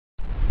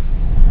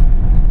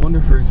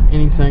wonder if there's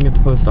anything at the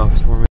post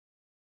office for me.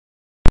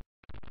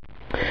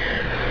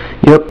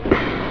 Yep.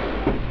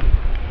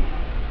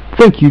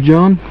 Thank you,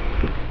 John.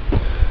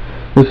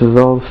 This is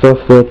all the stuff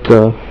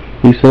that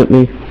he sent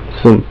me.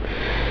 Some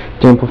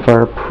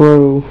Amplifier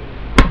Pro,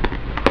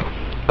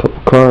 a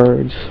couple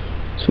cards,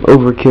 some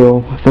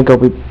Overkill. I think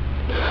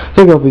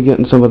I'll be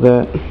getting some of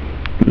that.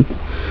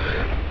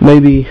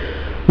 Maybe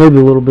a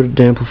little bit of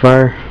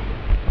Amplifier.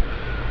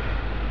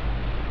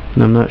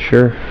 I'm not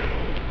sure.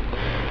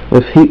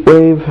 This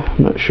Heatwave,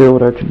 I'm not sure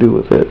what I could do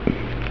with it.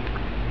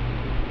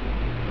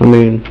 I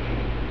mean,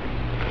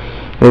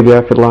 maybe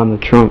I could line the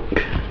trunk,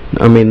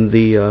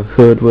 the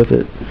hood with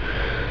it.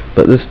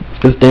 But this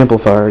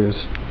Amplifier is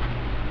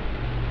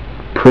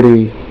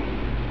pretty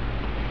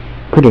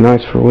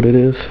nice for what it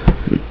is.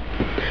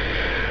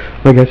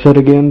 Like I said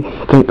again,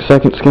 thanks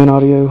Second Skin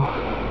Audio,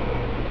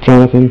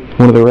 Jonathan,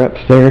 one of the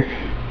reps there.